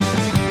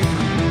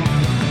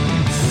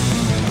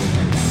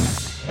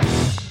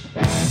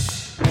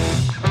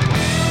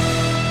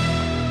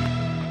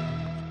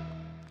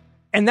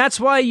And that's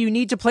why you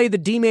need to play the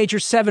D Major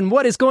 7.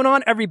 What is going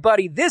on,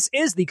 everybody? This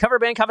is the Cover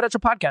Band Confidential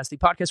Podcast, the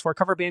podcast for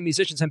cover band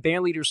musicians and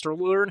band leaders to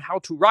learn how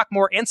to rock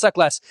more and suck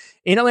less.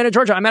 In Atlanta,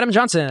 Georgia, I'm Adam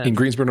Johnson. In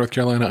Greensboro, North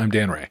Carolina, I'm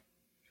Dan Ray.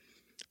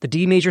 The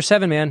D Major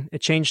 7, man.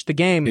 It changed the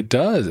game. It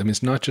does. I mean,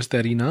 it's not just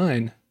that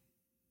E9.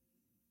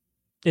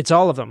 It's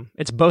all of them.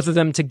 It's both of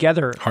them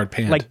together. Hard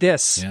panned. Like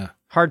this. Yeah.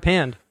 Hard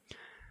panned.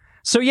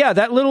 So yeah,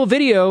 that little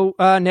video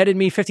netted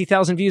me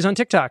 50,000 views on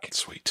TikTok.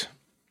 Sweet.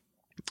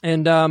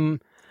 And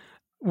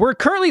we're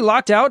currently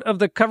locked out of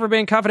the Cover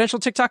Band Confidential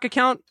TikTok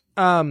account.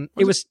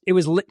 It was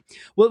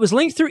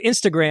linked through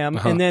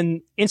Instagram, and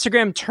then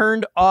Instagram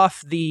turned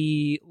off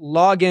the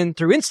login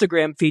through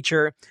Instagram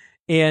feature,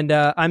 and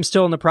I'm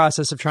still in the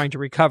process of trying to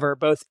recover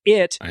both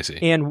it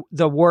and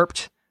the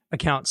Warped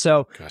account.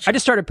 So Gotcha. I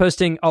just started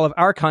posting all of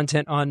our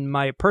content on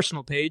my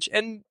personal page,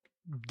 and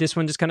this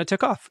one just kind of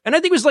took off. And I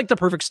think it was like the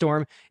perfect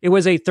storm. It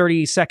was a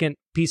 30-second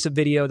piece of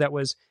video that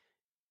was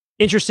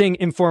interesting,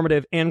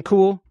 informative, and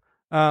cool.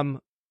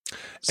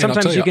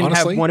 Sometimes you can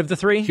honestly, have one of the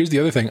three. Here's the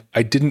other thing.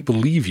 I didn't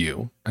believe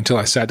you until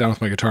I sat down with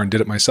my guitar and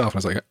did it myself. I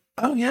was like,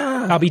 oh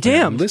yeah. I'll be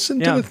damned. Listen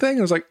to the thing.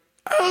 I was like,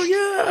 oh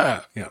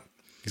yeah. Yeah,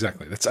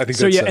 exactly.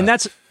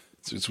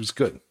 It was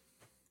good.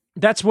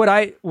 That's what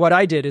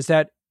I did is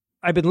that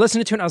I've been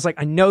listening to it and I was like,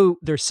 I know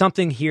there's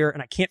something here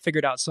and I can't figure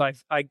it out. So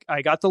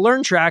I got the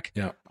Learn track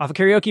off a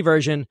karaoke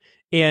version,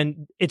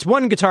 and it's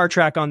one guitar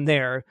track on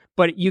there,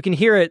 but you can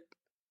hear it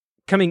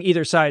coming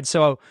either side.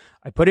 So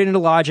I put it into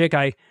Logic.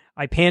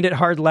 I panned it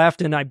hard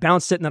left and I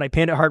bounced it, and then I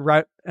panned it hard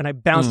right and I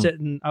bounced it,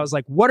 and I was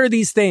like, what are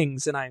these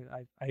things? And I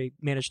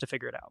managed to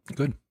figure it out.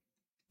 Good.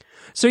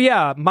 So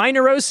yeah, my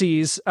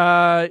neuroses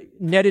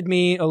netted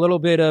me a little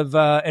bit of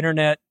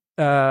internet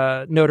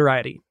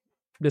notoriety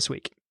this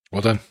week.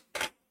 Well done.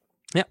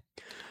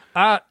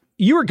 Yeah.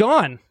 You were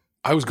gone.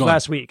 I was gone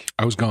last week.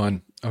 I was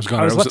gone. I was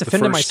left to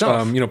fend to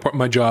myself. Part of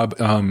my job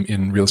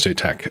in real estate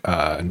tech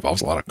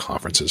involves a lot of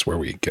conferences where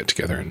we get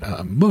together and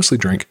mostly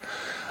drink.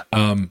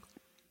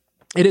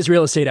 It is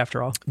real estate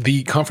after all.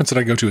 The conference that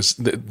I go to is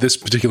this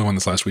particular one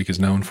this last week is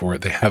known for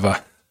it. They have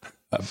a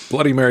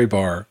Bloody Mary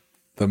bar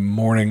the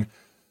morning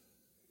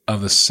of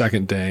the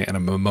second day and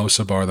a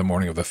mimosa bar the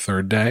morning of the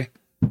third day.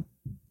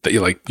 That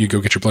you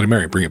go get your Bloody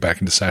Mary, bring it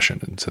back into session,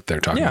 and sit there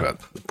talking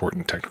about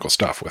important technical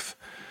stuff with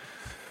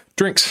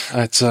drinks.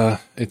 So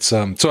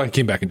I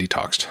came back and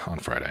detoxed on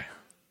Friday.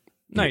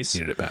 Nice.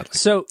 Needed it badly.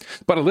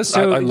 But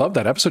I love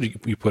that episode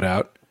you put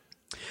out.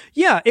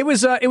 Yeah, it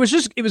was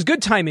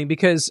good timing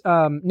because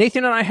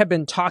Nathan and I have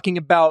been talking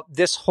about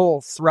this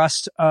whole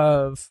thrust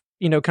of,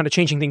 kind of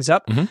changing things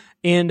up. Mm-hmm.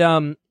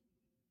 And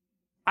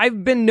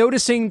I've been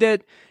noticing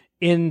that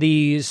in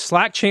the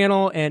Slack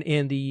channel and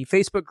in the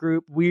Facebook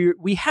group,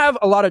 we have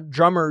a lot of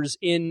drummers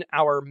in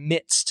our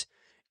midst.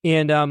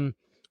 And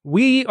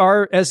we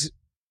are, as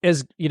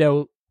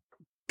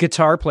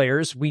guitar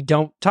players, we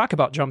don't talk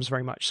about drums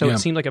very much. So it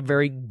seemed like a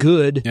very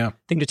good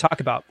thing to talk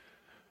about.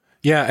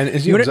 Yeah, and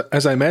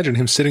as I imagine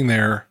him sitting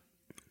there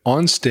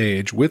on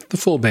stage with the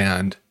full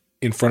band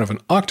in front of an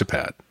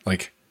octopad,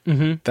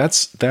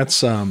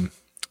 that's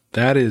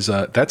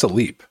a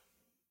leap.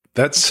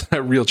 That's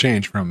a real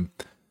change from,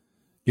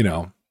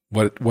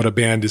 what a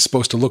band is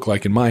supposed to look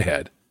like in my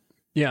head.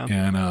 Yeah,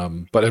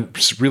 and but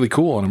it's really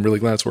cool, and I'm really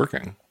glad it's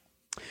working.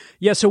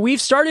 Yeah, so we've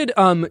started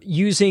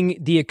using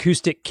the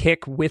acoustic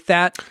kick with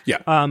that.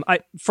 Yeah,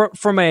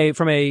 from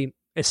a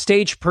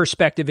stage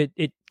perspective,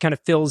 it kind of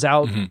fills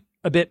out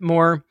a bit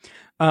more,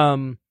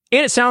 and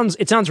it sounds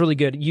really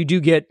good. You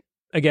do get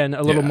again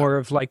a little more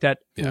of like that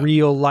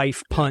real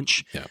life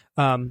punch. Yeah.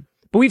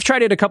 But we've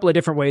tried it a couple of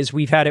different ways.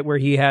 We've had it where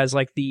he has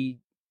like the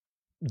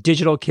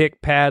digital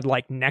kick pad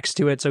like next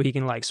to it, so he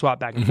can like swap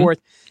back and forth.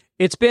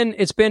 It's been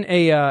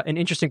an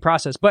interesting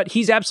process, but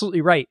he's absolutely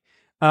right.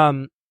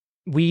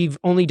 We've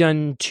only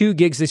done 2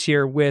 gigs this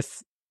year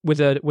with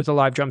a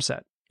live drum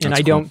set, and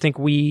I don't think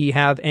we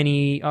have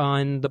any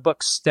on the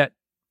books that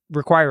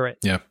require it.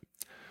 Yeah.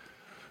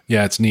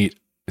 Yeah, it's neat.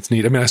 It's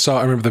neat. I mean,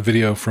 I remember the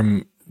video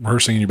from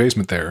rehearsing in your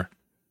basement there.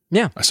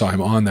 Yeah. I saw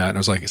him on that, and I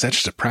was like, is that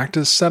just a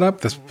practice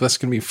setup? That's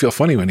going to feel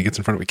funny when he gets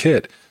in front of a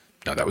kid.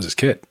 No, that was his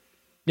kid.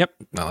 Yep.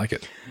 I like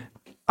it.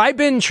 I've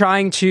been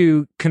trying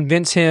to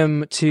convince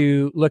him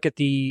to look at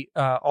the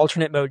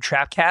alternate mode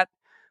Trap Cat,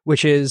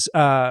 which is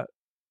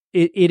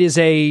it's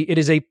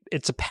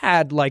a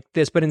pad like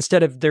this, but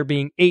instead of there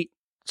being 8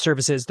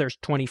 surfaces, there's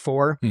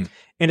 24, and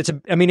it's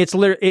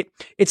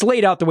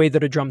laid out the way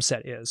that a drum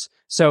set is.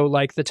 So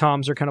like the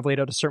toms are kind of laid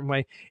out a certain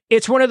way.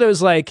 It's one of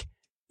those like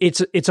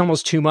it's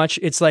almost too much.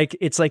 It's like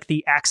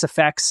the Axe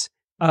effects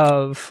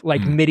of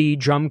like MIDI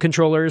drum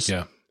controllers.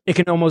 Yeah,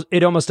 it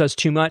almost does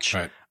too much.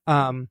 Right.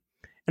 And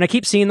I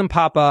keep seeing them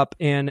pop up,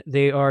 and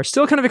they are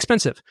still kind of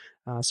expensive.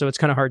 So it's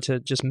kind of hard to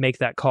just make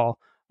that call.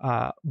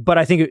 But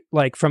I think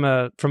from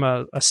a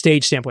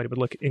stage standpoint, it would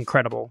look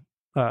incredible.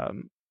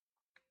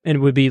 And it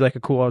would be like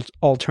a cool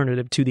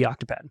alternative to the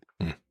Octopad.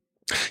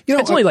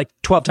 It's only like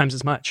 12 times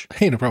as much.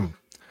 Hey, no problem.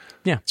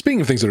 Yeah. Speaking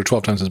of things that are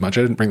 12 times as much,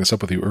 I didn't bring this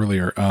up with you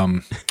earlier.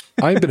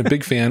 I've been a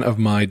big fan of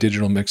my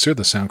digital mixer,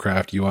 the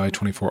Soundcraft UI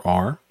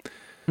 24R.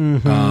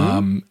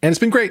 And it's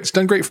been great. It's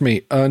done great for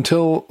me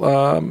until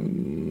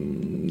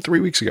 3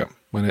 weeks ago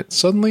when it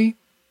suddenly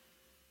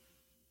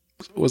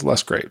was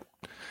less great.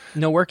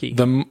 No worky.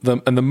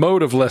 And the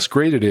mode of less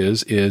great it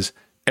is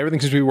everything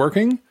seems to be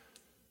working,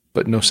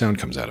 but no sound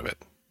comes out of it.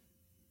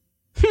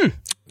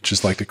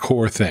 Just like the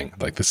core thing.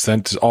 Like the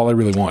scent is all I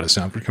really want is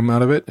sound to come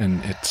out of it,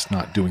 and it's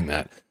not doing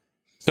that.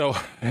 So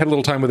I had a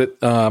little time with it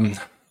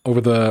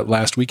over the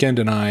last weekend,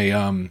 and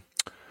I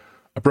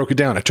broke it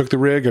down. I took the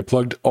rig, I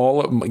plugged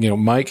all of,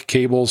 mic,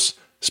 cables,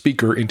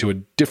 speaker into a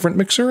different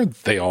mixer.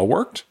 They all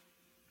worked.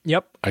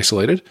 Yep.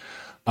 Isolated.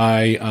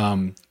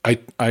 I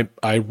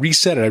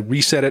reset it. I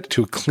reset it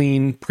to a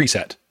clean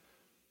preset.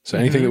 So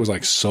anything that was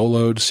like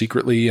soloed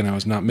secretly and I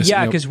was not missing.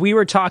 Yeah, because we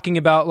were talking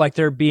about like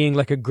there being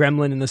like a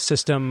gremlin in the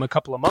system a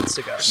couple of months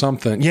ago.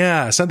 Something.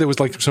 Yeah. There was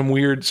like some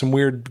weird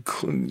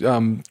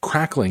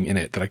crackling in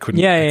it that I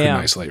couldn't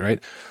isolate,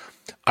 right?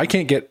 I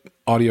can't get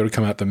audio to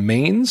come out the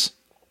mains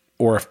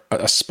or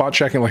a spot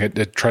checking. Like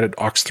I tried it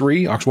aux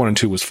 3. Aux 1 and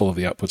 2 was full of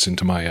the outputs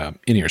into my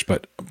in-ears,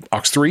 but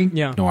aux 3,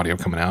 no audio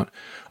coming out.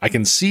 I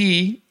can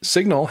see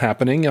signal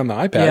happening on the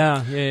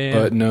iPad,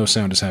 but no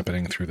sound is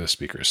happening through the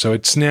speakers. So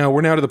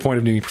we're now to the point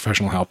of needing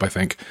professional help, I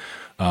think,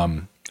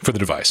 for the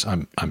device.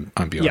 I'm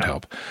beyond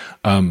help.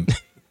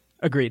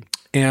 Agreed.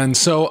 And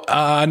so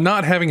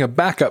not having a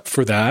backup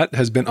for that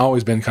has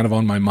always been kind of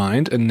on my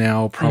mind, and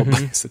now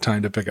probably is the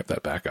time to pick up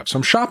that backup. So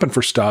I'm shopping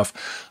for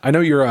stuff. I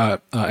know you're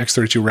a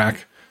X32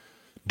 rack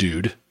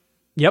dude.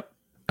 Yep.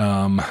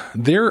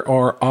 There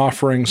are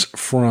offerings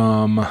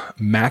from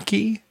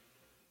Mackie.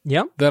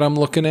 Yep. That I'm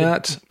looking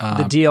at.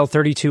 The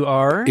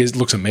DL32R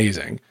looks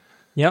amazing.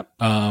 Yep.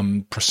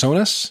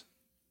 Presonus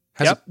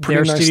has a pretty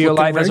their nice Studio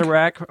Live rig. as a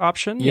rack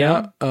option.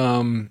 Yeah.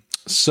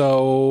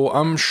 So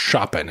I'm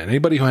shopping, and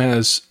anybody who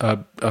has a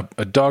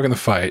dog in the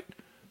fight,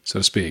 so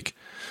to speak,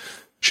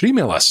 should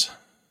email us.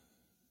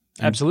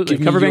 Absolutely.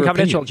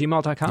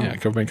 Coverbandconfidential@gmail.com. Yeah,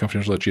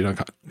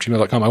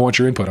 coverbandconfidential@gmail.com. I want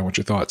your input. I want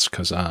your thoughts,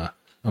 because I'm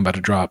about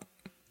to drop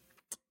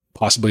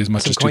possibly as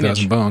much as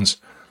 2,000 bones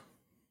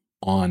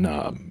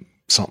on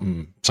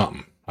something.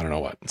 I don't know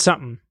what.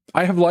 Something.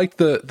 I have liked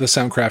the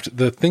Soundcraft.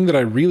 The thing that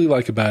I really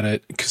like about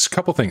it, because a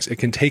couple things. It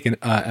can take an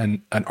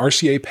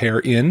RCA pair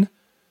in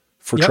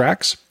for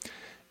tracks,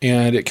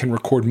 and it can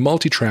record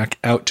multi-track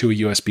out to a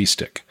USB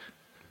stick.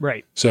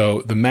 Right.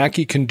 So the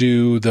Mackie can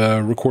do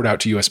the record out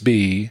to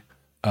USB.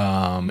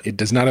 It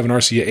does not have an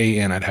RCA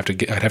in. I'd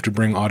have to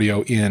bring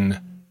audio in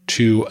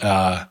to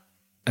an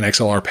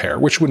XLR pair,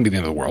 which wouldn't be the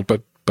end of the world,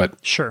 but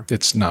sure,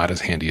 it's not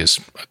as handy as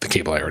the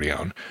cable I already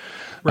own.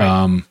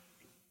 Right.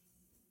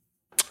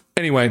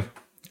 Anyway,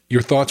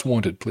 your thoughts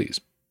wanted, please.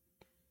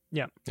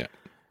 Yeah. Yeah.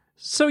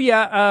 So we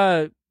got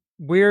I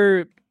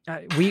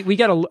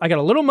got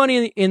a little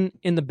money in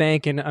the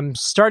bank, and I'm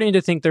starting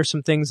to think there's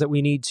some things that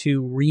we need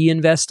to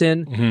reinvest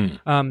in.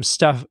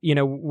 Stuff,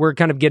 we're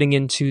kind of getting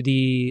into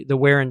the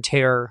wear and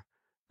tear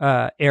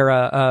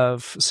era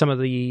of some of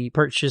the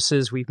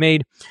purchases we've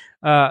made.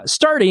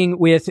 Starting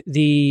with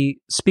the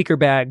speaker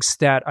bags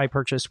that I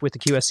purchased with the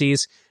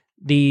QSCs.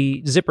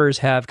 The zippers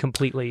have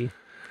completely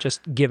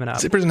just given up.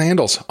 Zippers and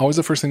handles, always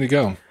the first thing to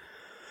go.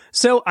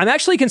 So I'm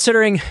actually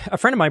considering, a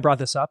friend of mine brought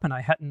this up and I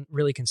hadn't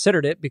really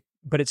considered it,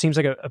 but it seems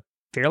like a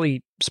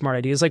fairly smart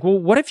idea. It's like, well,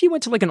 what if you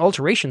went to like an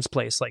alterations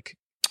place? Like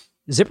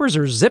zippers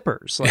are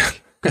zippers.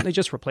 Like, couldn't they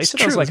just replace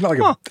it? I was like,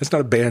 that's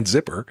not a band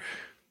zipper.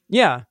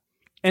 Yeah.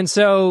 And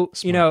so,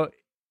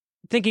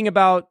 thinking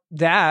about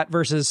that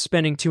versus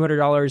spending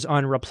 $200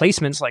 on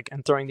replacements,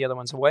 and throwing the other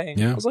ones away.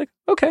 I was like,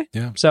 okay.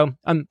 Yeah. So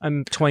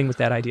I'm toying with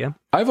that idea.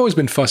 I've always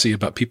been fussy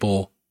about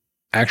people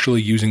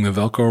actually using the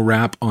Velcro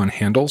wrap on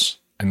handles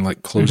and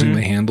closing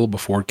the handle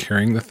before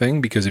carrying the thing,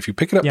 because if you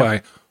pick it up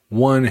by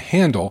one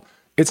handle,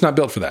 it's not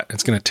built for that.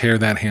 It's going to tear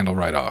that handle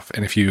right off.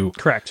 And if you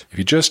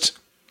just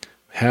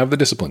have the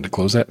discipline to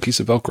close that piece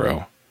of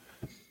Velcro,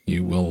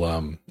 you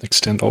will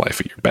extend the life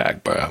of your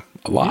bag by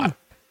a lot. Yeah.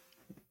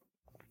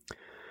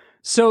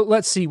 So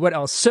let's see what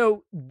else.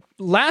 So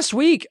last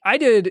week I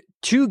did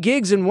 2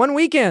 gigs in one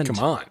weekend. Come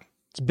on.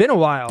 It's been a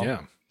while.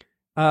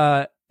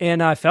 Yeah.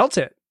 And I felt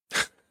it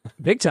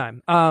big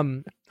time.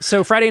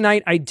 So Friday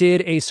night I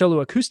did a solo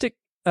acoustic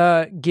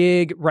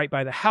gig right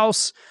by the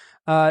house.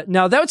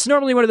 Now that's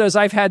normally one of those,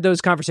 I've had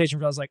those conversations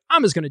where I was like,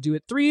 I'm just going to do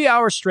it 3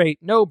 hours straight,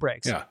 no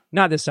breaks. Yeah.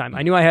 Not this time.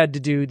 I knew I had to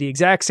do the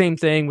exact same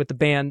thing with the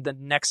band the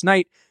next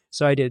night.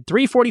 So I did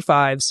 3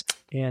 45s,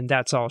 and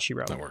that's all she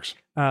wrote. That works.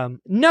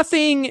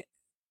 Nothing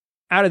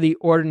out of the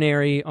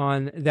ordinary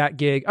on that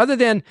gig, other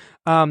than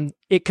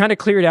it kind of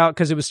cleared out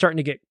because it was starting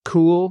to get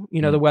cool.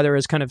 The weather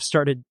has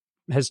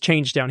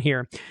changed down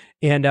here.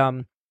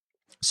 And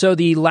so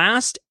the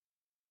last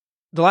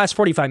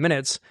 45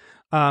 minutes,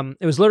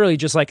 it was literally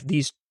just like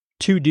these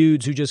 2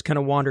 dudes who just kind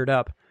of wandered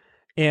up.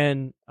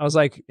 And I was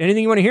like,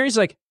 anything you want to hear? He's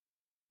like,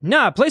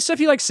 nah, play stuff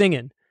you like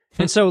singing.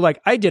 And so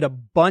I did a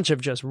bunch of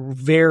just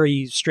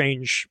very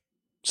strange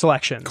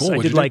selections. Cool.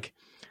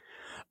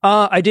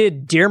 I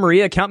did Dear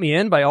Maria, Count Me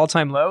In by All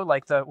Time Low,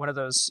 one of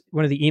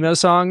the emo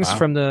songs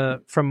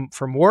from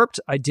Warped.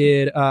 I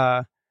did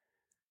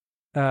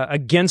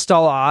Against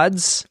All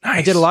Odds. Nice.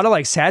 I did a lot of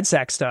like sad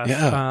sack stuff.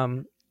 Yeah.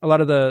 A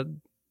lot of the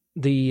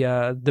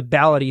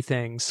ballady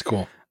things.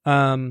 Cool.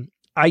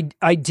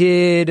 I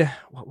did,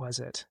 what was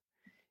it?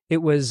 It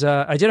was,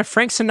 I did a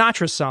Frank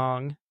Sinatra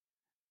song,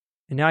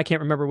 and now I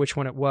can't remember which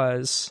one it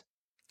was.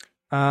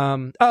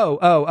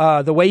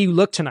 The Way You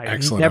Look Tonight.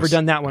 Excellent. I've never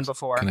done that one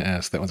before. Kind of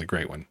asked. That one's a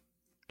great one.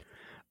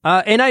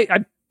 And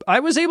I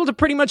was able to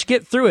pretty much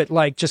get through it,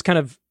 like just kind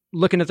of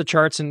looking at the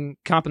charts and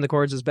comping the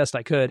chords as best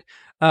I could.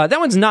 That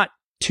one's not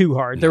too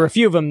hard. There were a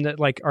few of them that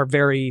like are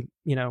very,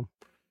 and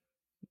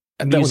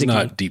that was music-y.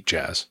 not deep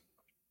jazz.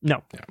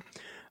 No.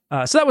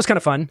 Yeah. So that was kind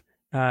of fun.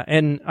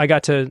 And I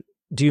got to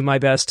do my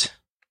best,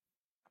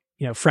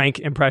 Frank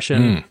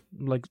impression,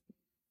 like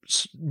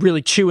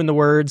really chewing the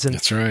words and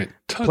That's right.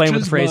 playing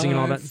with the phrasing and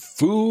all that.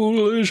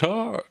 Foolish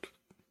heart.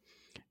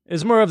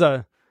 It's more of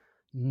the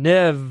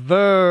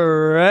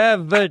never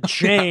ever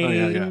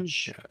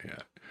change. Yeah.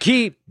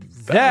 Keep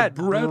that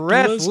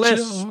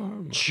breathless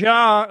charm.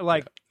 charm.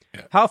 Like,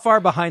 how far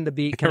behind the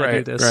beat can I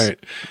do this? Right.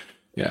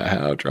 Yeah.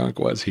 How drunk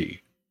was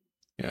he?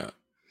 Yeah.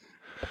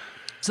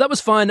 So that was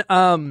fun.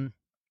 And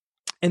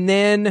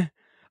then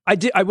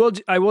I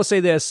will say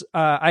this.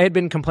 I had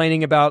been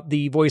complaining about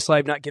the Voice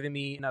Live not giving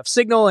me enough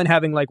signal and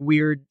having like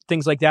weird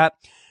things like that.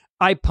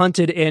 I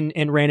punted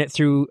and ran it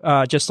through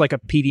just like a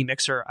PV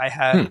mixer I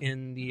had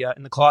in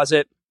the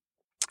closet.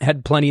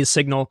 Had plenty of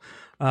signal.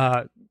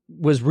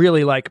 Was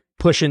really like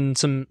pushing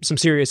some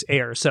serious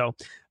air. So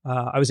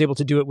I was able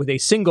to do it with a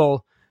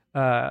single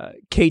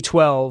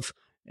K12,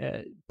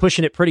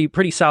 pushing it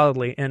pretty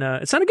solidly, and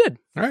it sounded good.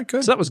 All right,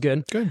 good. So that was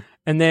good. Good.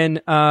 And then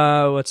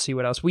let's see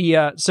what else. We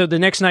so the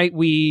next night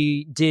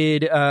we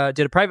did a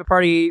private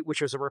party,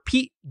 which was a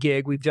repeat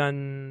gig. We've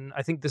done,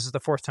 I think this is the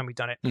fourth time we've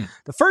done it.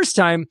 The first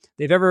time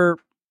they've ever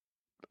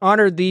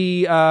honored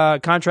the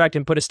contract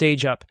and put a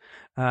stage up,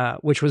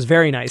 which was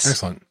very nice.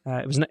 Excellent.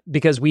 It was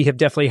because we have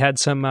definitely had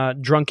some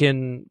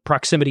drunken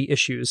proximity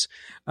issues,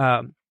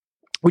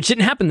 which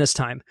didn't happen this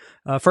time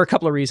for a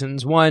couple of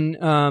reasons. One,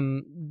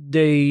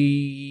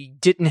 they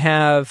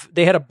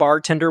had a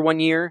bartender one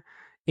year,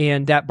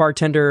 and that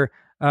bartender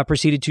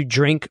proceeded to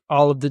drink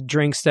all of the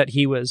drinks that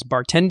he was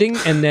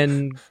bartending and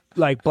then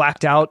like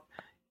blacked out.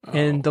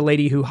 And the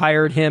lady who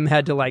hired him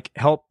had to like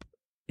help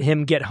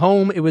him get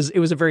home. It was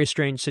a very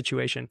strange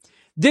situation.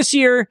 This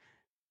year,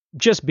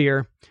 just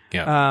beer.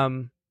 Yeah.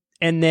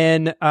 And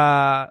then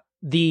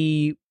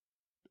the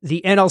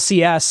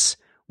NLCS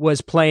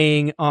was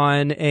playing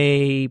on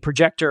a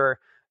projector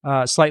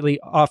slightly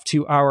off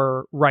to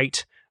our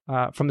right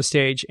from the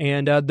stage,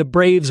 and the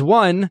Braves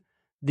won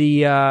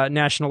the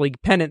National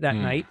League pennant that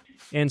night.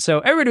 And so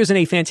everybody was in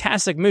a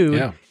fantastic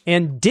mood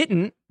and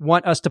didn't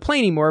want us to play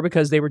anymore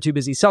because they were too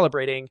busy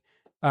celebrating.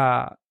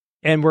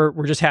 And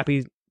we're just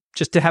happy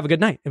just to have a good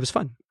night. It was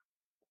fun.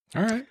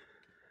 All right.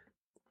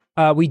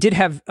 We did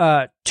have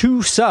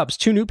two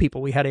new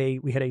people. We had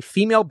a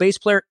female bass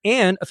player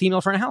and a female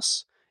front of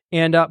house,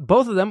 and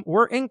both of them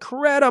were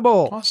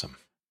incredible. Awesome.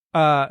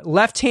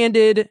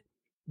 Left-handed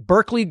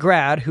Berkeley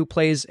grad who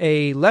plays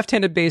a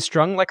left-handed bass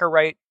strung like a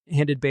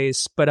right-handed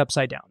bass, but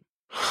upside down.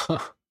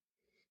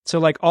 So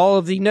like all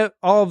of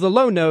the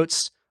low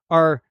notes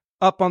are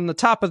up on the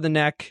top of the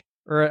neck,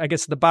 or I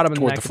guess the bottom of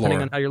the neck,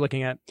 depending on how you're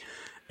looking at.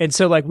 And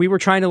so like we were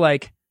trying to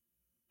like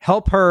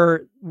help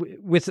her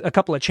with a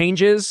couple of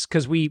changes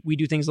because we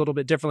do things a little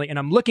bit differently. And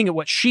I'm looking at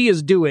what she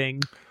is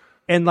doing,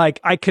 and like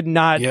I could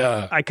not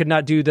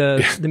do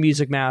the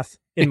music math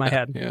in my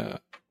head. Yeah.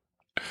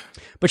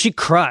 But she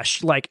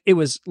crushed. Like it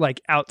was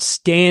like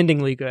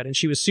outstandingly good, and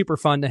she was super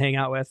fun to hang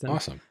out with. And,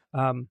 Awesome.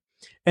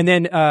 And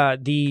then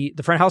the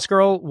front house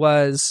girl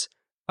was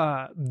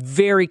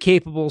very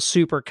capable,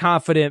 super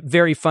confident,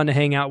 very fun to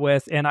hang out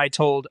with. And I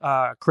told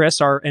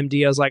Chris, our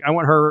MD, I was like, I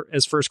want her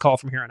as first call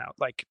from here on out.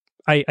 Like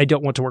I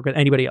don't want to work with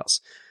anybody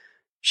else.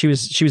 She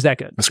was that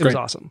good. That's great. It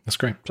was awesome. That's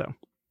great. So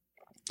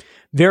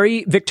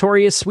very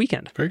victorious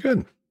weekend. Very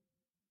good.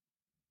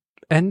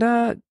 And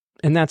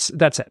that's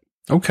it.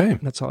 Okay.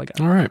 That's all I got.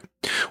 All right.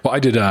 Well, I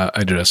did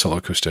a solo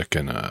acoustic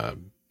and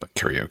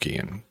karaoke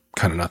and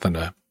kind of nothing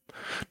to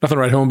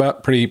write home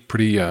about. Pretty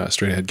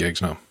straight ahead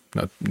gigs. No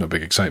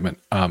big excitement.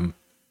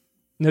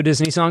 No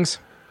Disney songs?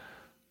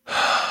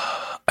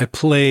 I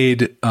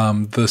played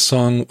the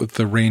song with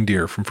the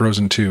reindeer from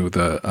Frozen 2,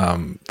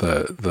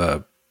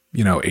 the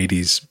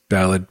 80s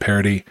ballad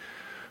parody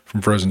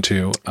from Frozen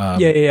 2.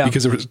 Yeah.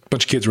 Because there was a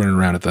bunch of kids running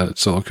around at the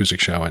solo acoustic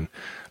show, and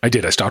I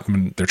stopped them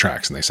in their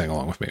tracks and they sang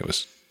along with me. It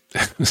was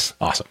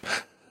awesome.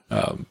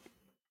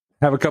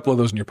 Have a couple of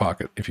those in your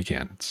pocket if you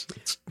can.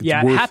 It's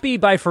Happy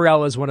by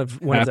Pharrell is one of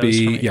those for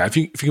me. Yeah, if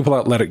you can pull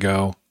out Let It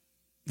Go,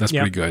 that's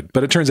pretty good.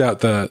 But it turns out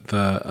the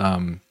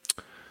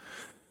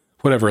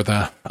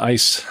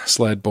ice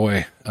sled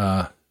boy,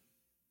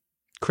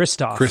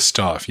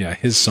 Kristoff, yeah,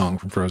 his song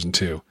from Frozen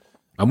 2,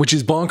 which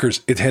is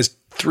bonkers. It has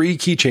 3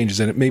 key changes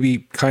in it,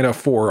 maybe kind of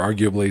 4,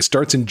 arguably.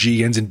 Starts in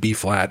G, ends in B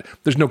flat.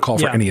 There's no call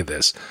for any of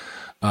this.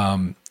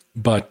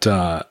 But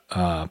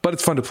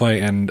it's fun to play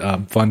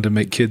and fun to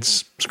make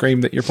kids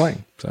scream that you're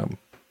playing. So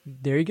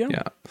there you go.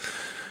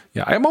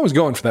 Yeah, I'm always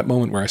going for that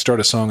moment where I start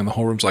a song and the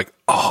whole room's like,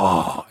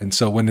 oh. And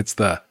so when it's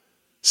the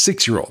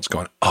 6-year-olds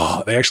going,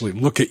 oh, they actually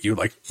look at you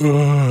like,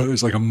 oh,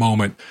 there's like a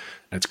moment.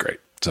 And it's great.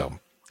 So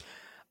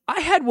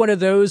I had one of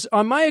those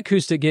on my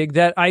acoustic gig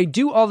that I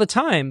do all the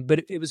time,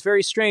 but it was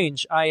very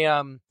strange.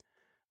 I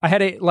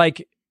had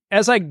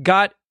as I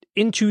got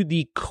into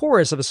the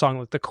chorus of a song,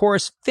 like the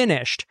chorus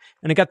finished,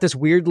 and I got this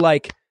weird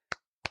like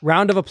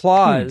round of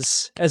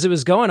applause as it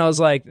was going. I was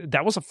like,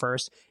 that was a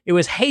first. It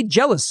was Hey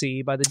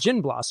Jealousy by the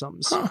Gin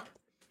Blossoms. Huh.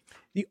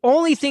 The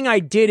only thing I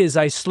did is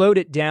I slowed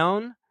it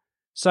down.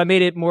 So I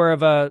made it more of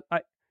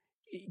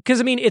because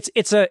I mean,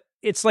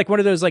 it's like one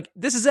of those, like,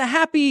 this is a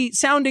happy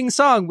sounding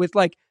song with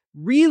like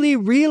really,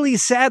 really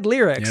sad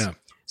lyrics. Yeah.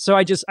 So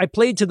I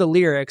played to the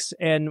lyrics.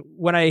 And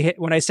when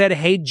I said,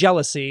 Hey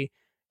Jealousy,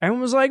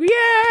 everyone was like, yeah,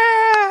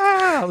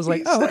 I was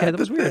like, oh, okay. That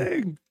was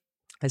weird.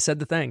 I said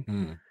the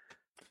thing.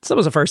 So that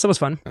was a first. That was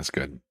fun. That's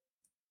good.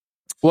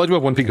 Well, I do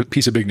have one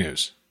piece of big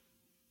news.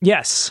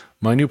 Yes.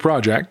 My new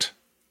project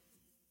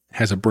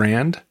has a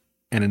brand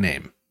and a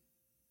name.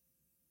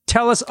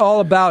 Tell us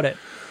all about it.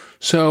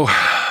 So,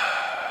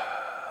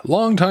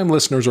 longtime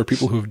listeners or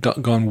people who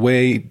have gone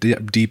way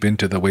deep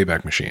into the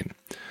Wayback Machine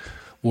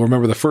will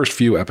remember the first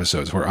few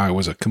episodes where I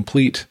was a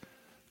complete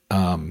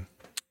punk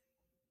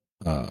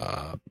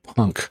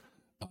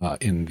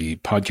in the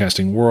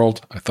podcasting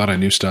world. I thought I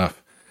knew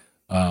stuff.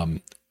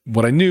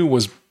 What I knew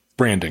was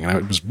branding, and I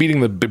was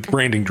beating the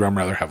branding drum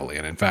rather heavily.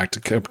 And in fact,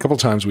 a couple of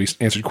times we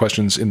answered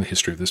questions in the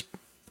history of this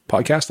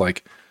podcast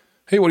like,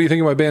 hey, what do you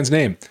think of my band's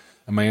name?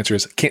 And my answer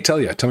is, I can't tell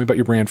you. Tell me about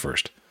your brand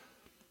first.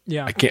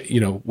 Yeah. I can't,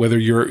 whether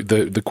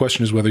the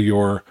question is whether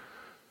your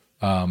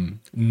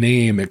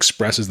name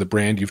expresses the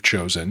brand you've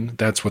chosen.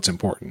 That's what's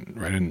important,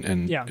 right?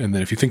 And then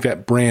if you think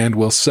that brand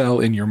will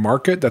sell in your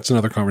market, that's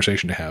another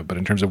conversation to have. But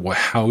in terms of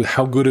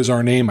how good is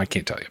our name, I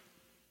can't tell you.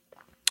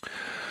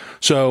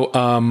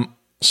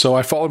 So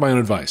I followed my own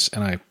advice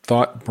and I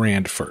thought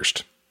brand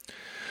first.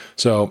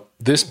 So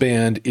this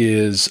band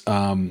is,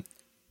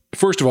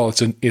 first of all,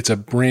 it's a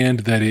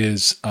brand that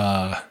is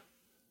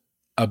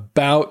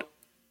about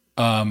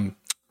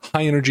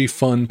high energy,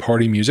 fun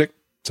party music.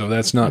 So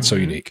that's not so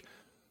unique.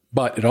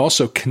 But it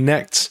also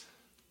connects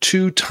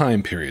two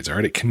time periods. All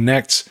right, it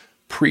connects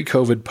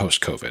pre-COVID,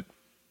 post-COVID,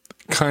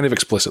 kind of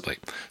explicitly.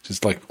 So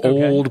it's like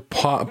old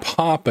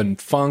pop and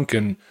funk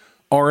and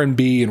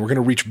R&B, and we're going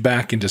to reach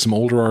back into some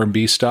older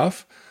R&B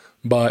stuff,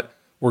 but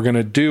we're going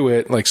to do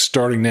it like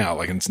starting now.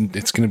 Like it's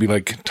going to be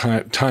like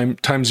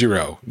time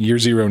zero, year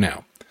zero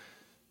now.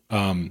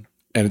 And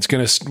it's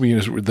going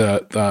to,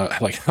 the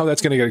like how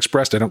that's going to get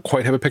expressed, I don't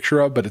quite have a picture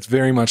of, but it's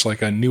very much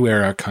like a new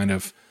era kind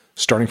of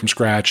starting from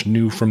scratch,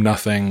 new from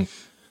nothing.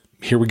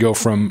 Here we go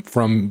from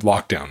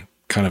lockdown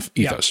kind of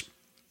ethos.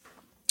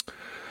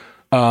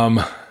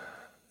 And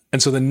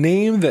so the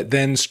name that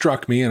then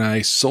struck me, and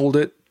I sold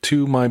it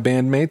to my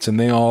bandmates and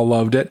they all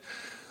loved it.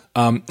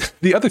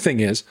 The other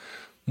thing is,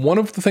 one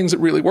of the things that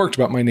really worked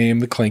about my name,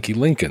 the Clanky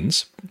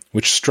Lincolns,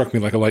 which struck me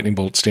like a lightning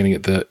bolt standing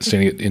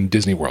in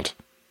Disney World,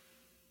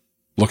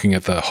 looking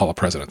at the Hall of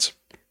Presidents.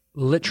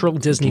 Literal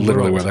Disney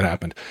Literally World. where that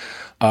happened.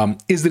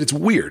 Is that it's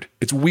weird.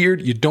 It's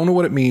weird. You don't know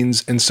what it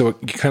means. And so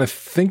you kind of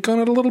think on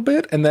it a little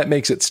bit, and that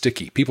makes it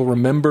sticky. People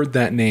remembered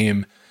that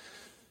name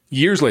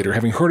years later,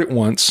 having heard it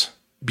once,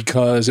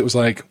 because it was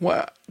like,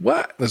 what?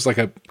 There's like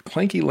a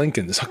Clanky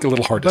Lincoln. It's like a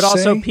little hard to say. But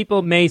also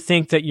people may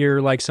think that you're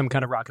like some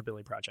kind of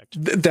rockabilly project.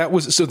 That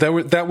was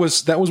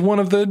one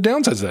of the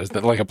downsides of that, is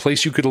that like a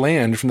place you could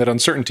land from that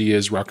uncertainty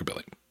is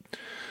rockabilly.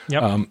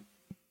 Yep.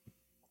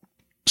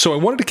 So I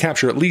wanted to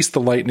capture at least the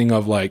lightning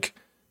of like,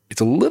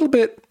 it's a little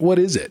bit, what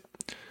is it?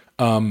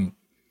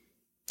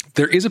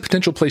 There is a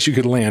potential place you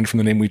could land from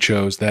the name we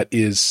chose that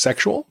is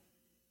sexual.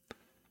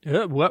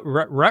 What?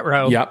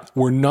 Yeah.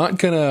 We're not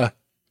going to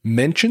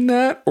mention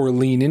that or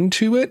lean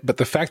into it, but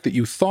the fact that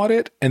you thought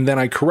it and then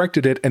I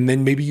corrected it and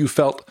then maybe you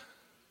felt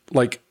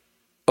like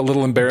a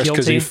little embarrassed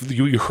because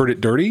you heard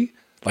it dirty,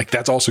 like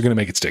that's also going to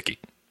make it sticky.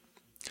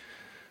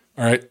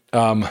 All right.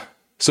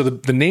 So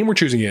the name we're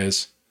choosing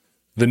is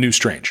The New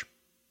Strange.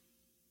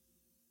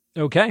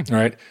 Okay. All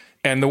right.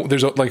 And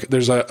there's a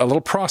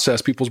little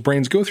process people's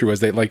brains go through as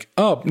they like,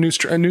 oh, new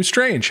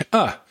strange.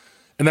 And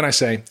then I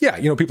say, yeah,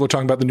 people are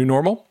talking about the new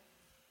normal.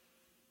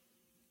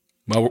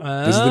 Well,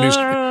 this is the new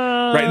strange.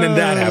 Right. And then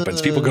that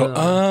happens. People go,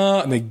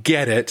 and they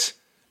get it.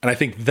 And I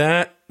think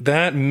that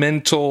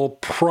mental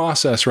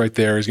process right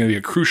there is going to be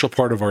a crucial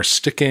part of our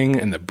sticking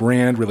and the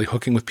brand really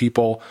hooking with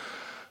people.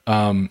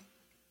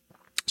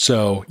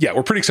 So yeah,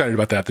 we're pretty excited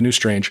about that. The New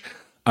Strange.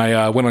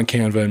 I went on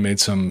Canva and made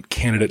some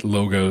candidate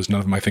logos. None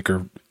of them I think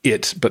are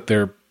it, but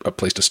they're a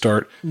place to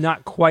start.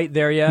 Not quite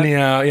there yet.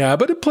 Yeah,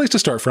 but a place to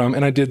start from.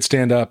 And I did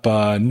stand up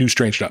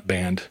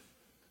newstrange.band.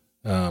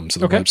 So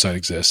the website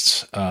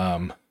exists.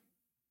 And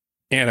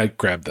I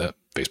grabbed the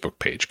Facebook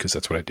page because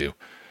that's what I do.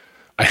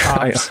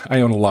 I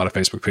own a lot of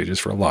Facebook pages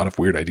for a lot of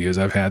weird ideas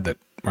I've had that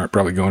aren't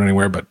probably going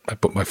anywhere, but I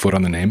put my foot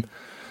on the name.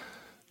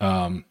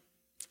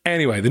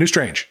 Anyway, The New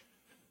Strange.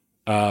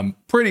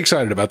 Pretty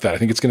excited about that. I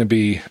think it's going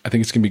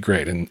to be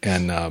great.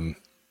 And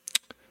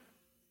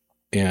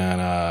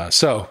And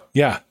so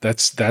yeah,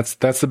 that's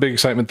the big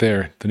excitement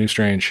there. The new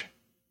Strange.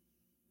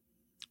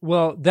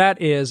 Well,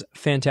 that is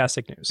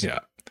fantastic news. Yeah.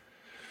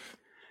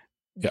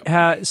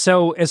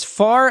 So as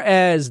far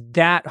as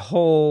that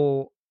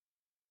whole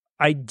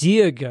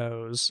idea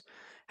goes,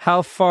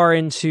 how far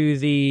into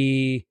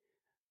the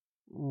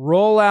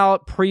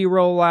rollout,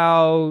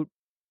 pre-rollout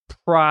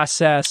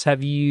process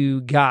have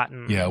you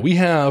gotten? Yeah, we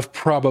have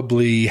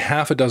probably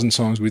half a dozen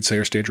songs we'd say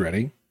are stage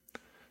ready.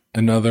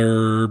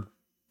 Another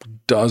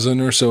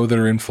dozen or so that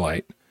are in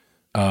flight.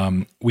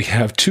 We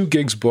have 2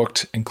 gigs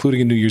booked,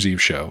 including a New Year's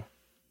Eve show.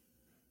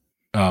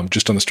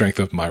 Just on the strength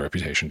of my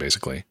reputation,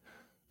 basically.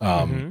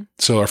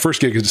 So our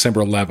first gig is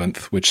December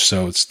 11th,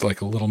 so it's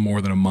like a little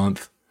more than a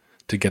month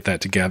to get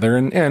that together.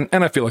 And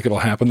I feel like it'll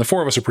happen. The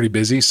 4 of us are pretty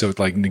busy. So it's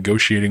like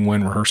negotiating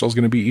when rehearsal is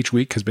going to be each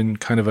week has been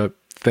kind of a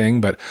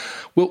thing, but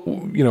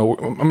I'm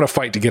going to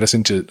fight to get us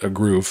into a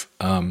groove.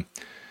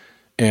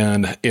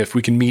 And if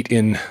we can meet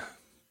in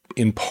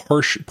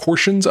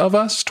portions of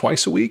us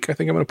twice a week, I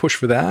think I'm going to push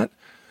for that.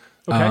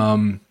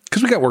 Okay.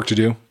 Because we got work to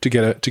do to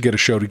get a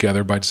show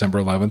together by December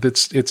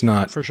 11th. It's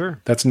not for sure.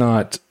 That's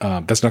not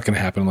going to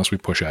happen unless we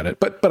push at it.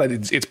 But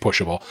it's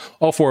pushable.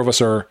 All 4 of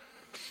us are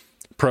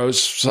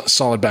pros,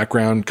 solid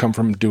background, come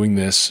from doing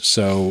this.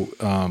 So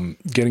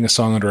getting a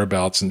song under our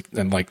belts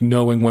and like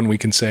knowing when we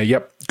can say,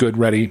 "Yep, good,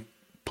 ready,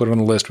 put it on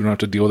the list." We don't have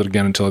to deal with it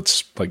again until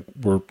it's like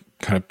we're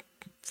kind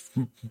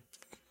of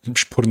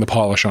putting the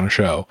polish on a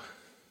show.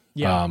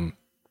 Yeah.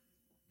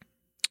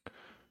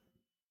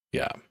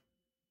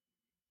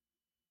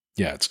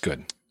 Yeah, it's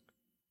good.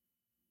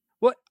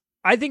 Well,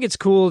 I think it's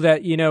cool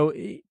that,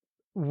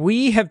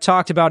 we have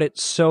talked about it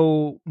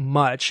so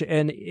much,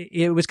 and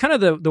it was kind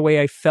of the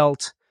way I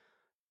felt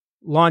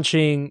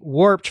launching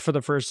Warped for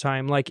the first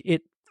time. Like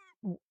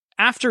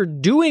after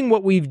doing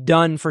what we've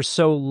done for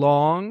so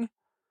long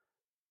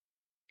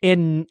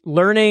and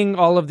learning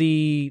all of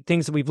the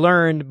things that we've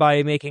learned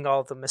by making all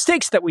of the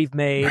mistakes that we've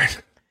made,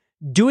 Right.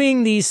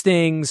 Doing these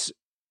things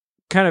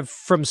kind of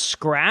from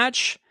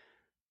scratch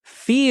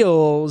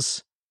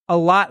feels a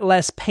lot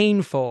less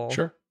painful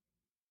Sure.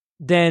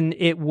 than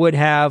it would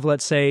have,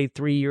 let's say,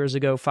 3 years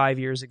ago, 5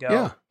 years ago.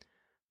 Yeah.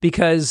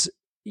 Because,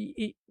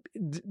 it's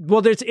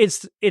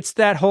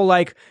that whole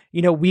like,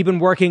 we've been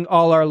working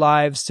all our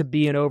lives to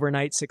be an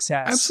overnight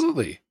success.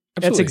 Absolutely.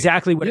 That's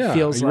exactly what it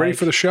feels Are you like. ready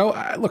for the show?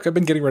 Look, I've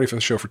been getting ready for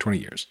the show for 20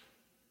 years.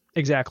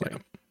 Exactly. Yeah.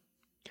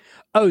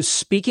 Oh,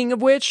 speaking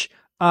of which,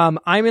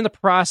 I'm in the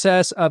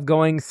process of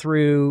going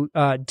through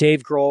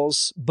Dave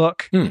Grohl's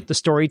book, The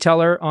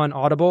Storyteller, on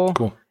Audible.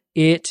 Cool.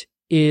 It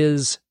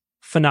is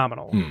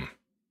phenomenal.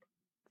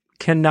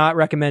 Cannot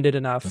recommend it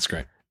enough. That's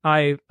great.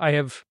 I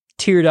have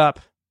teared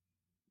up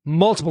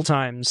multiple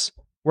times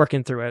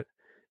working through it,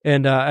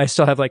 and I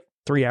still have like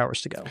 3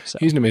 hours to go. So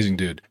He's an amazing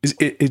dude. Is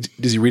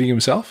he reading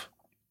himself?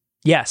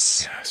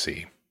 yes, Yeah,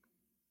 see.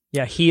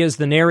 yeah, he is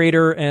the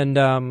narrator, and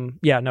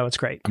no, it's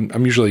great.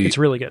 I'm usually It's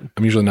really good.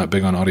 I'm usually not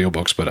big on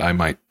audiobooks, but I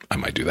might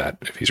do that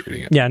if he's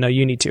reading it. Yeah, no,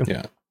 you need to.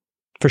 Yeah.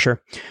 For sure.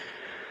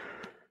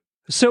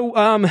 So,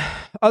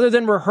 other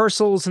than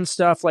rehearsals and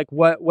stuff, like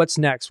what's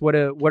next? What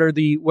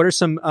are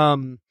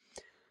some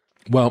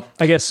Well,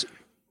 I guess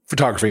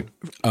photography.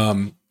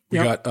 We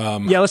got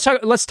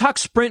let's talk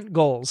sprint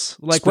goals.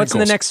 Like sprint what's in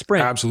the goals. next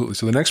sprint? Absolutely.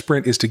 So the next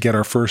sprint is to get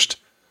our first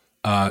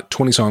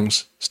 20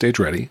 songs stage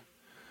ready.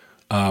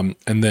 And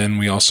then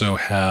we also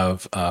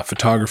have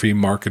photography,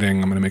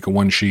 marketing. I'm going to make a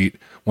one sheet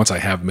once I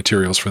have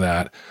materials for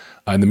that.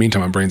 In the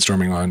meantime, I'm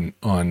brainstorming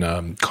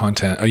on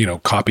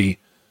content, copy.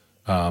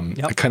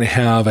 I kind of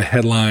have a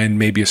headline,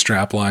 maybe a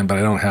strap line, but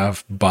I don't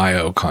have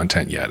bio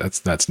content yet.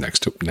 That's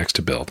next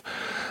to build.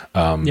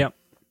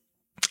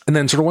 And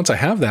then sort of once I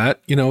have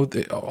that,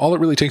 all it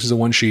really takes is a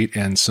one sheet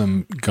and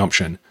some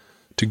gumption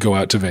to go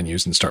out to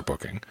venues and start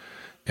booking.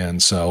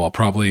 And so I'll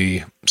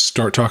probably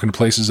start talking to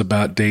places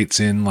about dates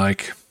in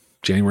like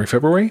January,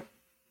 February,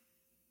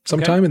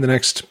 sometime in the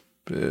next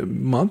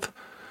month.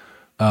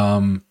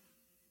 Or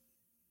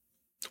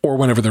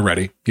whenever they're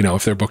ready,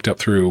 if they're booked up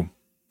through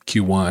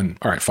Q1,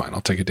 all right, fine.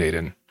 I'll take a date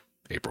in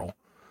April.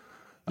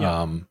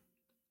 Yeah.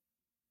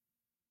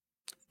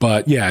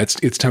 But yeah,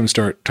 it's time to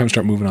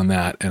start moving on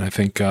that. And I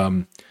think,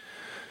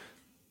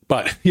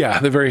 but yeah,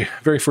 the very,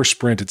 very first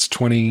sprint, it's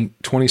 20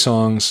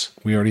 songs.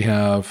 We already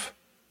have,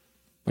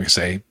 like I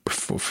say,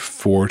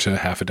 4 to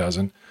half a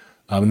dozen.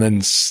 And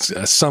then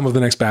some of the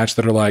next batch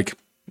that are like,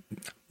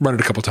 run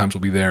it a couple times,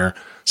 will be there.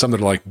 Some that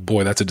are like,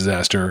 boy, that's a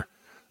disaster.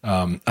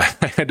 I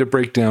had to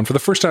break down for the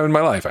first time in my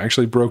life. I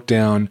actually broke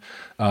down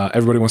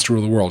Everybody Wants to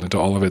Rule the World into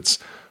all of its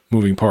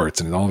moving parts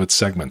and all of its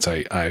segments.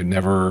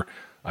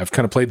 I've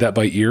kind of played that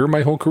by ear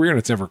my whole career, and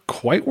it's never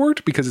quite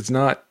worked because it's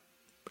not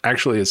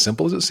actually as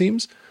simple as it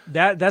seems.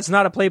 That's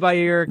not a play by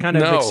ear kind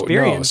of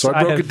experience. No. So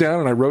I broke it down,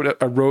 and I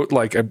wrote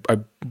like I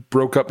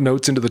broke up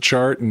notes into the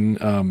chart,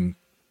 and I'm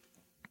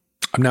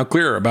now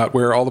clear about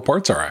where all the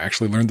parts are. I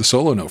actually learned the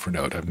solo note for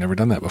note. I've never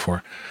done that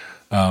before.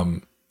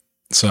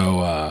 That's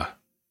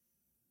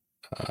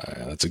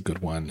a good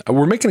one.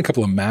 We're making a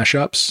couple of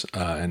mashups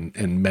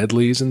and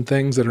medleys and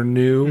things that are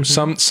new.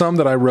 Some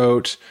that I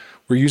wrote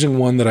We're using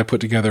one that I put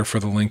together for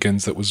the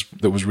Lincolns that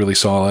was really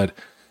solid,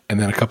 and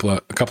then a couple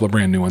of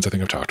brand new ones. I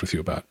think I've talked with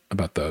you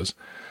about those.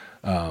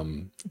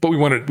 But we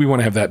want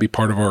to have that be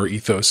part of our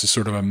ethos, is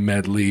sort of a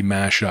medley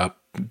mashup,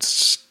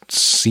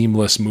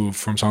 seamless move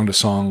from song to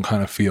song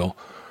kind of feel.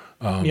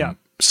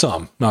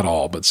 Some, not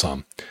all, but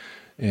some.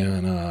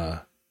 And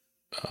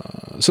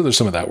so there's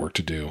some of that work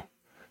to do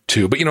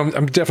too. But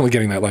I'm definitely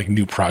getting that like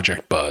new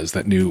project buzz,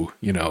 that new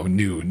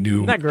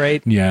Isn't that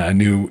great? Yeah,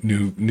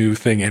 new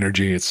thing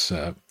energy. It's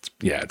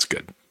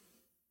good.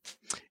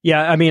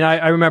 Yeah, I mean,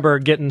 I remember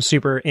getting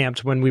super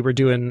amped when we were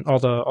doing all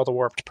the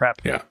Warped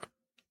prep. Yeah.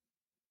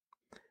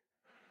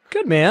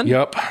 Good, man.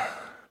 Yep.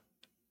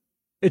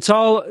 It's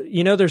all,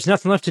 there's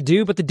nothing left to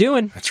do but the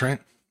doing. That's right.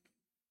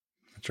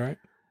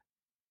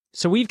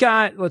 So we've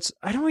got,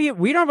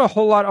 we don't have a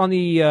whole lot on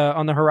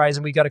the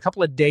horizon. We got a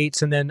couple of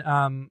dates, and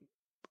then,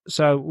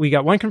 so we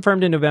got one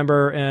confirmed in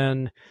November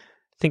and I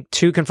think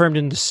 2 confirmed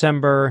in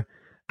December.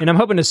 And I'm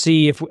hoping to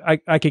see if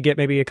I could get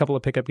maybe a couple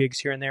of pickup gigs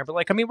here and there. But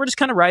we're just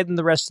kind of riding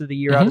the rest of the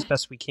year out as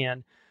best we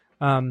can.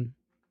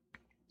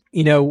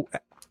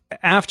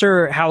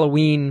 After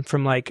Halloween,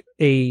 from like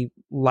a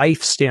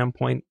life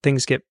standpoint,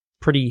 things get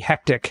pretty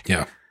hectic.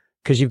 Yeah.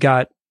 Because you've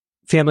got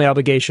family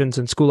obligations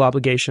and school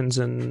obligations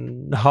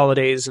and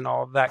holidays and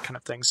all of that kind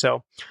of thing.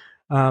 So,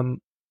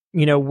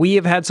 we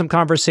have had some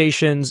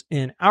conversations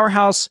in our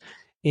house,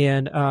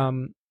 and,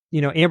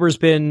 Amber's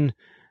been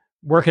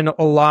working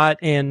a lot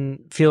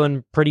and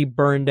feeling pretty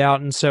burned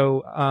out. And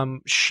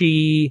so,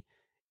 she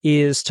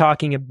is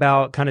talking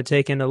about kind of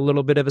taking a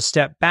little bit of a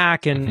step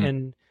back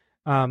and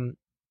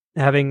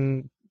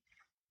having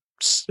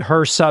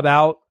her sub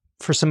out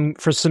for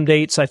some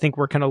dates. I think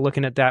we're kind of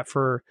looking at that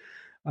for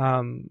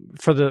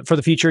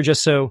the future,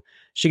 just so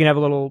she can have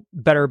a little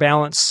better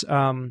balance.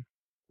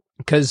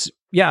 Cause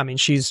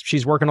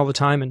she's working all the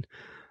time, and,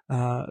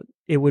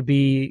 it would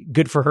be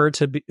good for her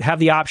to have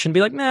the option to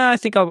be like, nah, I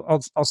think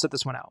I'll sit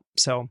this one out.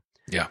 So,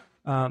 yeah.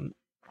 And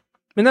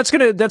that's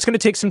going to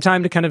take some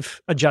time to kind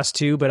of adjust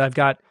to, but I've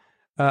got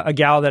a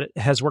gal that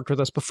has worked with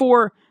us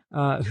before,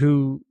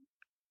 who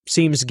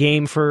seems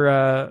game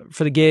for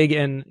the gig.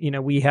 And,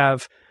 we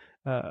have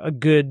a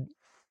good,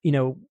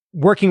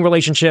 working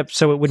relationship.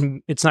 So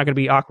it's not going to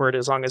be awkward,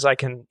 as long as I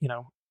can,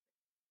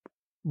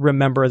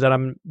 remember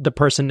that the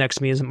person next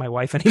to me isn't my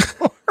wife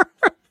anymore.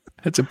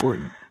 That's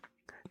important.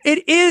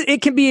 It is.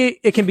 It can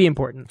be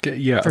important.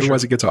 Yeah.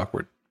 Otherwise it gets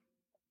awkward.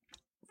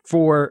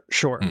 For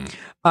sure.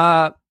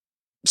 So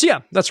yeah,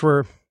 that's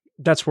where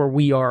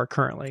we are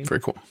currently. Very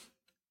cool.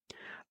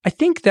 I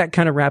think that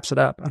kind of wraps it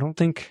up. I don't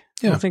think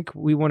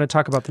we want to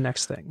talk about the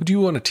next thing. Do you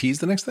want to tease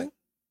the next thing?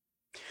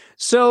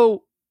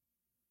 So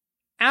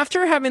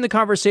after having the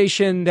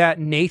conversation that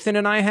Nathan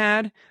and I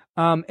had,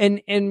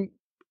 and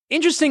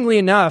interestingly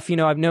enough,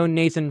 I've known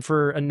Nathan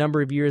for a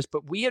number of years,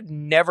 but we had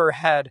never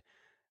had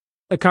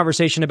a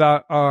conversation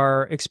about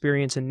our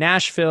experience in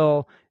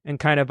Nashville and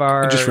kind of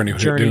our just for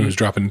journey. Anyone who's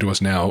dropping into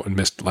us now and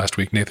missed last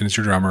week, Nathan is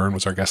your drummer and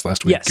was our guest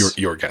last week. Yes.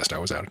 Your guest. I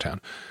was out of town.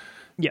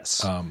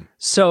 Yes. And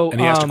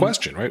he asked a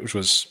question, right? Which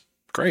was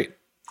great.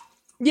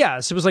 Yeah.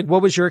 So it was like,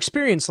 what was your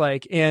experience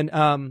like? And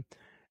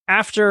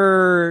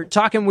after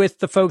talking with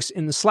the folks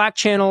in the Slack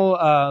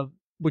channel,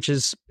 which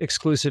is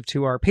exclusive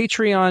to our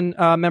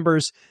Patreon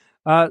members,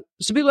 so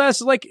people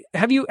asked, like,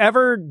 have you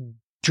ever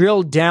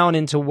drilled down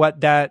into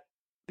what that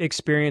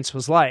experience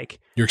was like?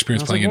 Your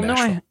experience playing in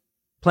Nashville.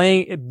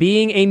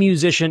 Being a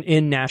musician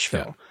in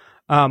Nashville.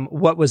 Yeah.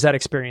 What was that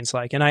experience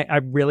like? And I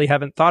really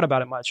haven't thought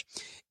about it much.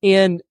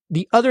 And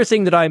the other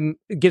thing that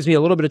gives me a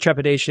little bit of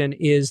trepidation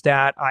is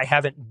that I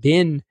haven't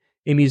been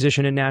a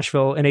musician in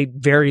Nashville in a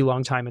very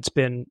long time. It's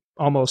been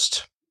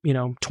almost,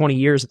 20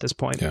 years at this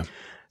point. Yeah.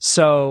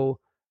 So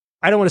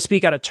I don't want to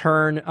speak out of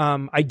turn.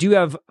 I do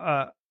have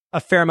a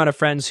fair amount of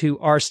friends who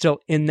are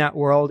still in that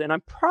world, and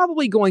I'm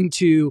probably going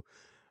to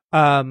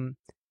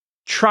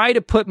try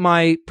to put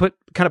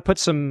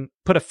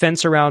a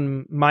fence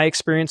around my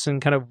experience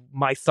and kind of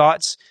my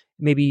thoughts,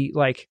 maybe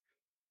like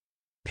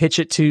pitch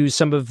it to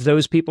some of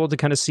those people to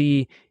kind of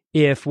see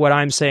if what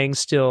I'm saying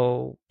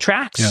still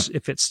tracks,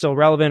 if it's still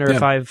relevant, or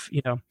if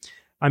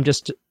I'm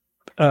just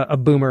a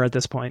boomer at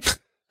this point.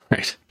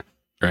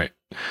 Right.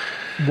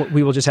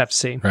 We will just have to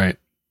see. Right.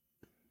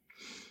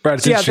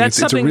 It's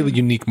interesting. It's a really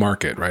unique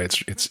market, right?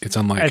 It's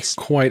unlike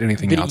quite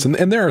anything else.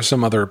 And there are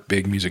some other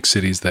big music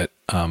cities that,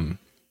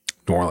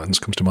 New Orleans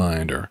comes to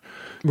mind, or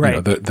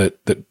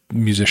that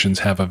musicians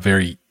have a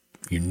very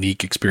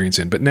unique experience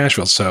in. But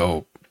Nashville's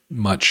so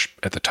much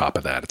at the top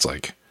of that. It's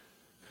like,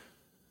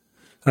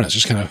 I don't know, it's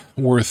just kind of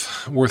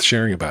worth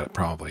sharing about it,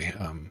 probably.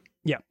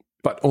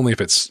 But only if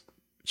it's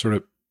sort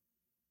of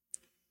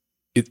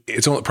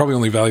it's probably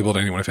only valuable to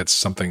anyone if it's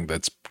something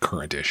that's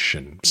current-ish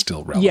and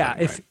still relevant.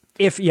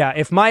 Yeah,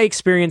 if my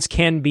experience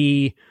can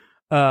be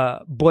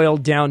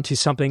boiled down to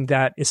something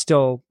that is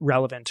still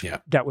relevant,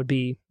 that would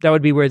be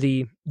where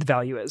the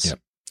value is. Yep.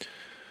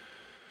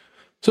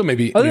 So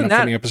maybe in an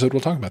upcoming episode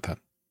we'll talk about that.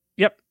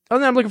 Yep. Other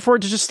than that, I'm looking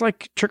forward to just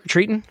like trick or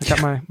treating. I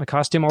got my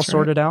costume all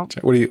sorted out.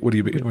 What are you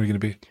going to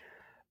be?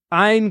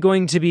 I'm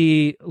going to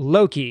be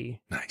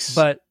Loki. Nice.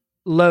 But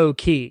low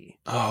key.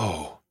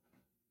 Oh.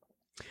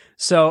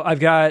 So I've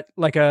got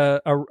like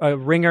a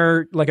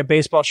ringer, like a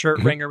baseball shirt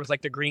Mm-hmm. ringer with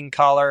like the green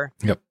collar.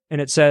 Yep.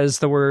 And it says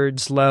the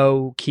words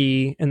low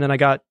key. And then I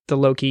got the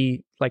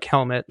Loki like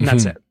helmet. And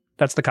that's Mhm. it.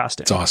 That's the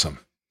costume. It's awesome.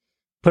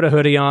 Put a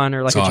hoodie on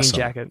or like It's a awesome. jean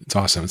jacket. It's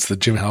awesome. It's the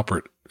Jim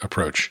Halpert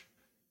approach.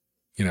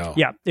 You know.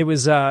 Yeah. It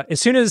was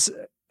as soon as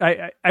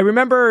I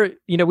remember,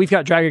 we've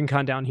got Dragon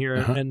Con down here.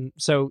 Uh-huh. And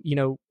so,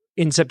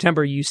 in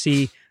September you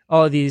see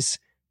all of these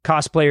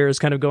cosplayers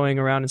kind of going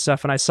around and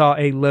stuff. And I saw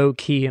a low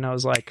key and I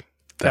was like,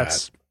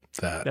 that's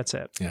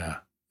it. Yeah.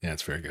 Yeah.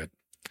 It's very good.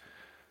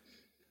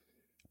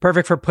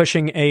 Perfect for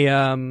pushing a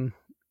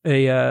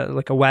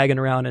wagon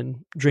around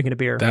and drinking a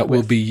beer. That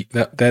will be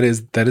that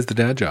is the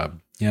dad job.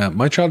 Yeah.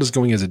 My child is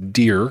going as a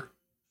deer,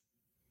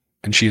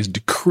 and she has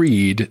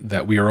decreed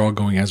that we are all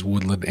going as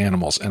woodland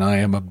animals, and I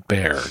am a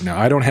bear. Now,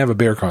 I don't have a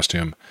bear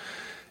costume,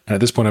 and at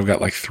this point I've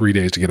got like 3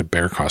 days to get a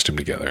bear costume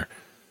together.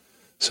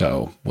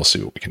 So we'll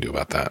see what we can do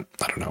about that.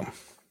 I don't know.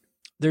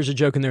 There's a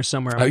joke in there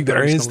somewhere.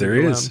 There is.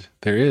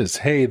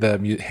 Hey,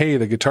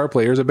 the guitar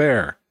player is a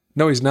bear.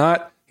 No, he's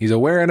not. He's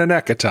wearing a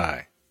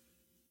necktie.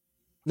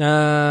 It's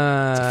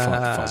a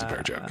fun Fuzzy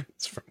Bear joke.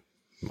 It's from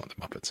one of the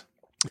Muppets.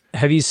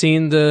 Have you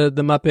seen the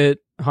Muppet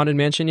Haunted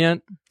Mansion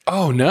yet?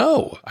 Oh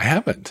no, I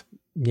haven't.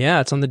 Yeah,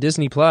 it's on the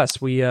Disney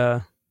Plus. We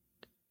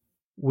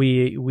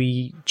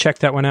checked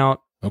that one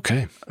out.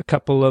 Okay. A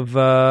couple of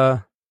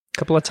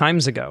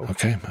times ago.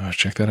 Okay, I'll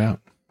check that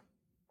out.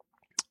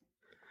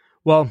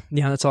 Well,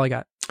 yeah, that's all I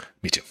got.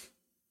 Me too.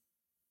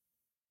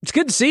 It's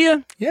good to see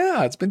you.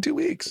 Yeah, it's been 2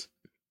 weeks.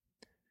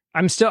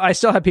 I still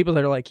have people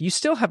that are like, you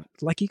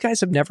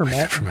guys have never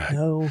met. Never met.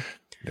 No,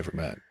 Never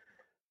met.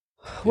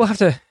 we'll have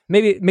to.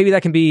 Maybe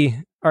that can be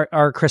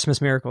our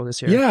Christmas miracle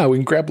this year. Yeah, we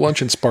can grab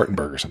lunch in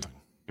Spartanburg or something.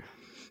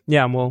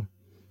 Yeah, and we'll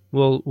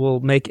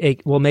make a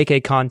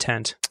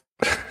content.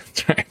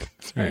 That's right.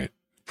 That's right.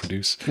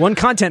 Produce One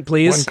content,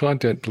 please. one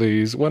content,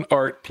 please. One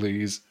art,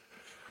 please.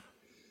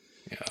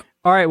 Yeah.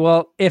 All right.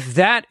 Well, if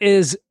that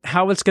is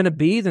how it's going to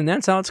be, then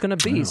that's how it's going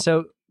to be. Wow.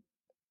 So,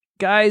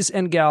 guys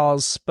and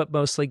gals, but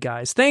mostly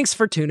guys, thanks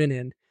for tuning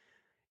in.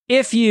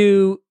 If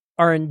you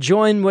are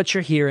enjoying what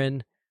you're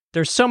hearing,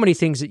 there's so many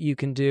things that you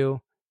can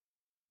do.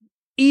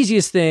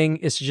 Easiest thing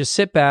is to just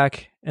sit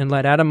back and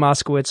let Adam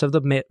Moskowitz of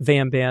the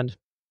Van Band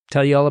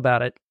tell you all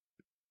about it.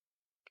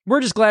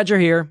 We're just glad you're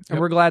here, and Yep.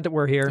 we're glad that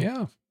we're here.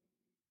 Yeah.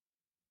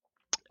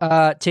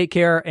 Take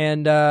care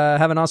and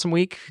have an awesome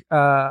week.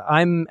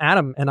 I'm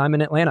Adam, and I'm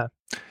in Atlanta.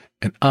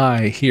 And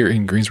I, here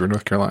in Greensboro,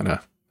 North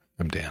Carolina,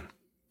 I'm Dan.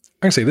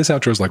 I can say this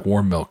outro is like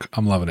warm milk.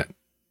 I'm loving it.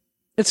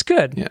 It's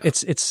good. Yeah.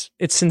 It's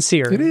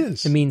sincere. It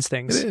is. It means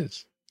things. It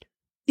is.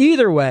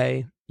 Either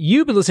way,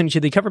 you've been listening to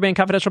the Cover Band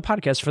Confidential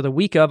podcast for the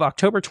week of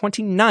October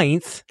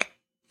 29th,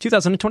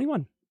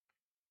 2021.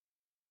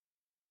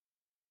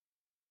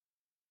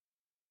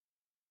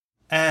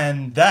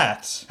 And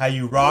that's how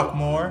you rock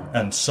more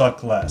and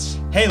suck less.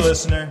 Hey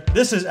listener,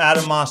 this is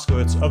Adam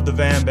Moskowitz of the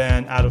Van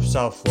Band out of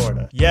South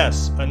Florida.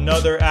 Yes,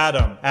 another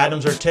Adam.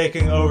 Adams are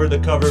taking over the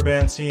cover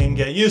band scene.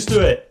 Get used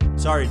to it.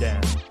 Sorry,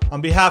 Dan.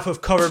 On behalf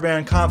of Cover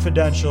Band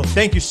Confidential,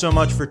 thank you so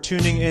much for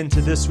tuning in to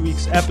this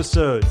week's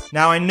episode.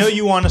 Now I know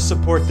you want to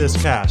support this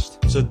cast,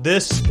 so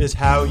this is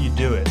how you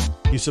do it.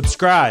 You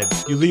subscribe,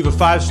 you leave a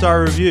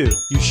 5-star review,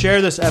 you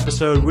share this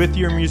episode with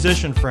your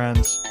musician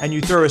friends, and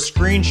you throw a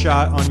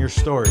screenshot on your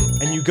story.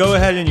 And you go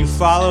ahead and you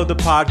follow the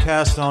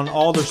podcast on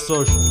all their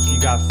socials. You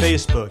got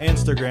Facebook,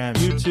 Instagram,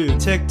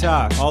 YouTube,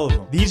 TikTok, all of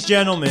them. These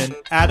gentlemen,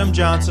 Adam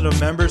Johnson of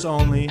Members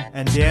Only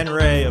and Dan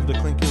Ray of the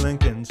Clinky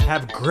Lincolns,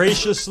 have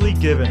graciously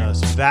given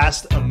us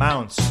vast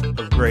amounts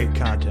of great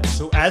content.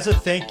 So as a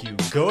thank you,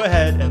 go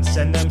ahead and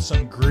send them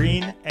some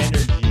green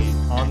energy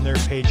on their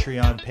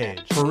Patreon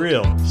page. For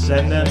real,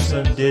 send them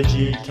some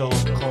digital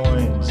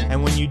coins.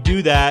 And when you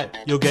do that,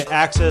 you'll get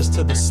access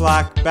to the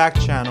Slack back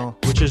channel,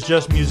 which is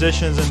just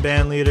musicians and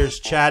band leaders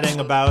chatting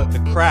about the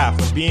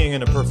craft of being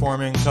in a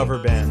performing cover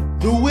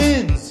band. The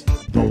wins!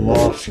 The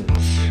losses.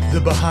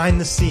 The behind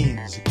the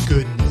scenes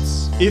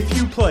goodness. If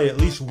you play at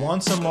least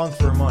once a month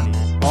for money,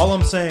 all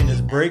I'm saying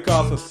is break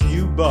off a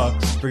few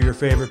bucks for your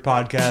favorite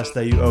podcast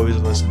that you always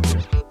listen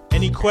to.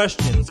 Any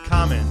questions,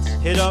 comments,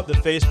 hit up the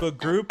Facebook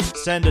group,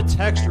 send a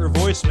text or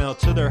voicemail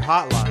to their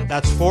hotline.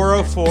 That's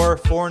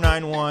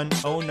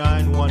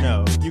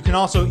 404-491-0910. You can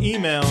also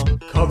email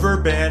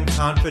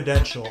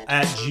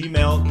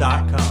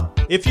coverbandconfidential@gmail.com.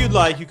 If you'd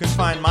like, you can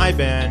find my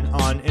band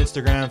on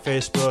Instagram,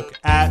 Facebook,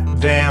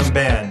 @VAM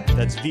Band.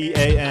 That's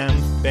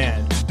VAM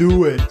Band.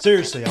 Do it.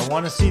 Seriously, I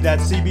want to see that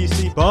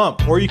CBC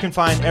bump. Or you can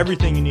find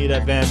everything you need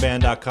at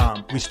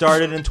vanband.com. We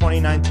started in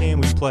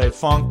 2019. We play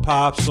funk,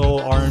 pop, soul,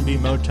 R&B,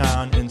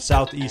 Motown in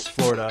Southeast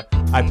Florida.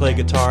 I play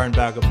guitar and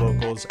backup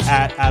vocals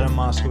at Adam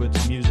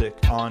Moskowitz Music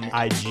on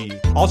IG.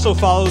 Also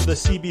follow the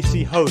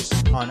CBC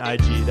host on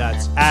IG.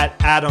 That's at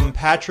Adam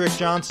Patrick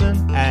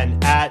Johnson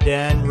and at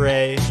Dan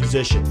Ray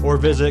Musician. Or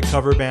visit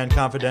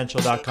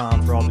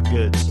coverbandconfidential.com for all the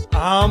goods.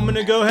 I'm going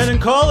to go ahead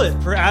and call it.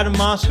 For Adam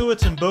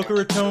Moskowitz in Boca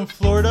Raton,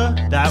 Florida,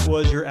 that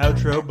was your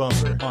outro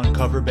bumper on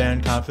Cover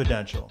Band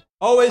Confidential.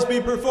 Always be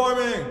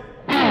performing!